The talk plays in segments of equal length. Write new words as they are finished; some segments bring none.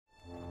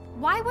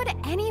Why would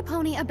any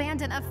pony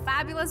abandon a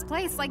fabulous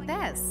place like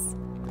this?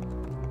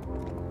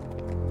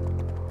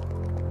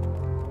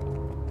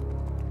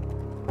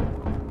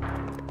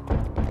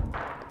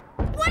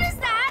 What is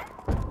that?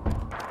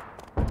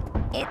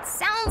 It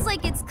sounds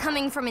like it's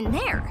coming from in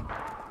there.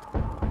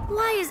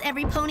 Why is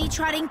every pony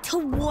trotting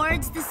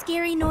towards the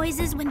scary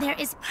noises when there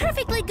is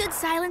perfectly good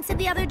silence in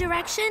the other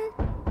direction?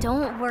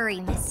 Don't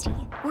worry, Misty.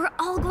 We're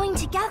all going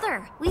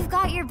together. We've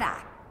got your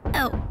back.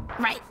 Oh,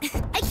 right.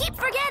 I keep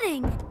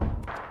forgetting.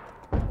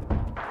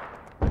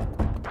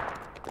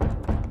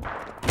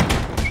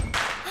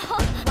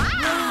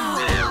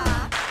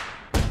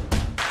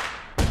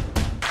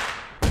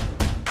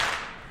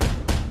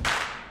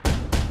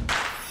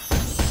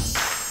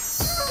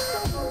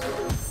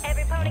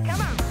 Every pony,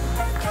 come on.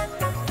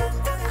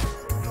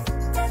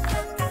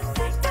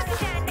 Gotta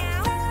shine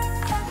now.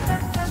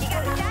 You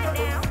gotta shine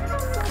now.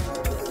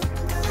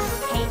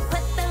 Hey,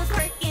 put those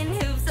working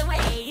hooves away.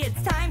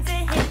 It's time to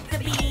hit the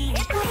beat.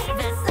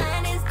 The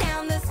sun is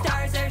down, the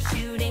stars are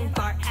shooting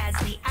far as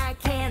the eye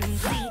can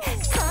see.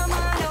 Come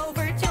on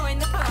over, join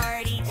the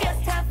party.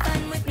 Just have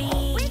fun with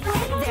me.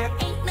 There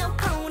ain't no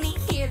pony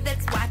here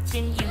that's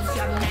watching. Use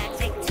your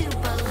magic to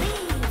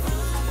believe.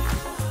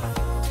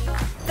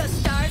 The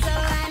stars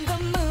align, the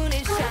moon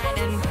is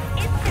shining.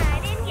 It's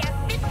shining, yes,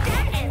 it's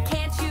shining. And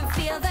can't you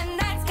feel the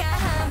night sky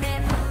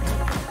humming?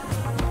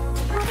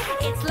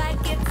 It's like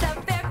it's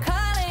up there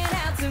calling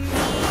out to me.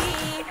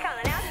 It's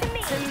calling out to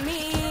me. To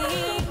me.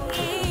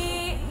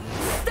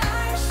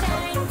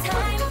 Starshine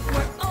time,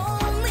 we're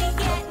only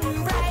getting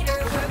brighter.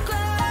 We're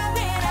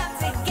glowing up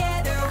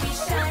together. We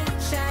shine,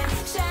 shine,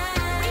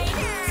 shine.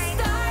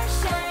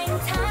 Starshine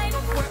time,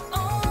 we're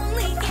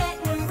only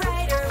getting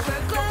brighter.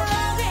 We're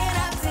glowing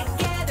up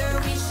together.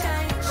 We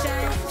shine,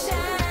 shine,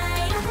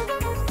 shine.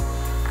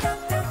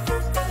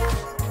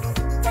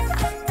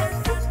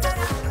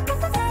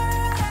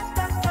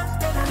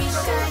 We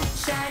shine,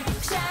 shine,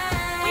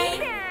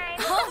 shine.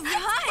 All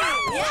right!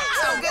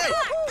 So good!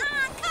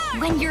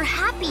 When you're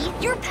happy,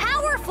 you're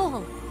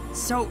powerful.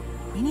 So,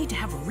 we need to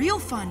have real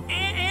fun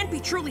and be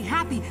truly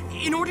happy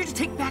in order to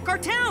take back our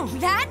town.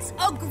 That's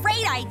a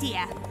great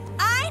idea.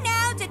 I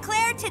now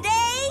declare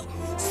today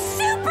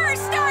Super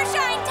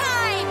Starshine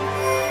time!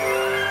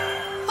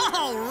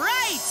 All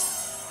right!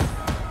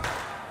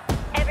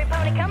 Every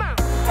pony, come on.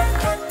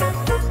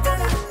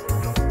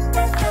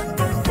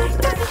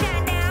 Gotta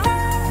shine now.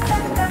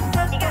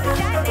 You gotta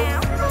shine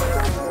now.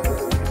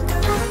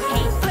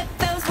 Hey, put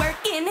those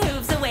working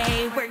hooves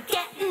away. We're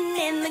getting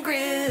in the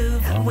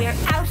groove. We're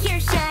out here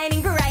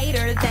shining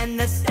brighter than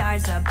the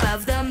stars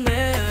above the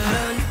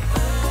moon.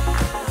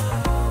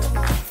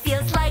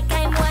 Feels like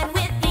I'm one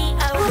with the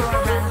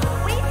aurora.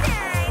 We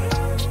shine.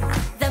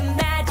 The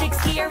magic's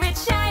here,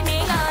 it's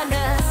shining on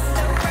us.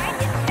 So bright,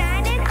 it's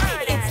shining on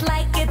us. It's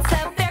like it's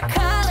up there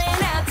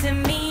calling out to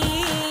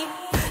me.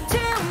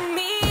 To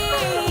me.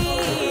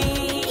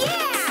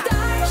 Yeah!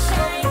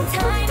 Starshine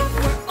time,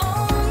 we're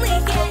only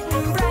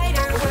getting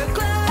brighter. We're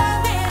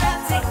glowing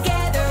up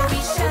together. We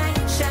shine,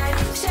 shine,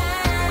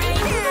 shine.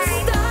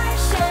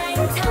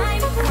 Starshine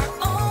time, we're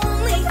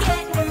only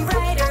getting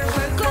brighter.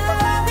 We're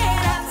glowing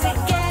up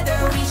together.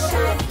 We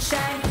shine,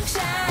 shine,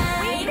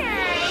 shine.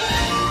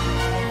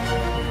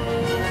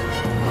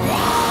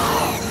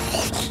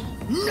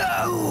 No!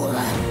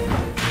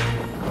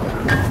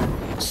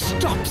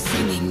 Stop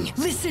singing.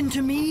 Listen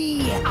to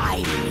me.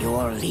 I'm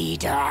your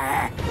leader.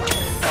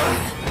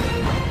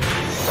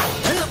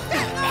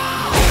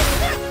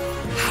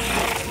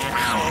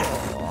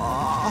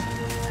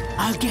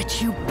 I'll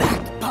get you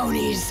back,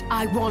 ponies.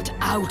 I want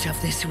out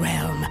of this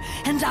realm,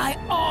 and I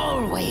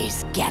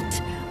always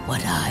get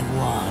what I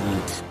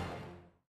want.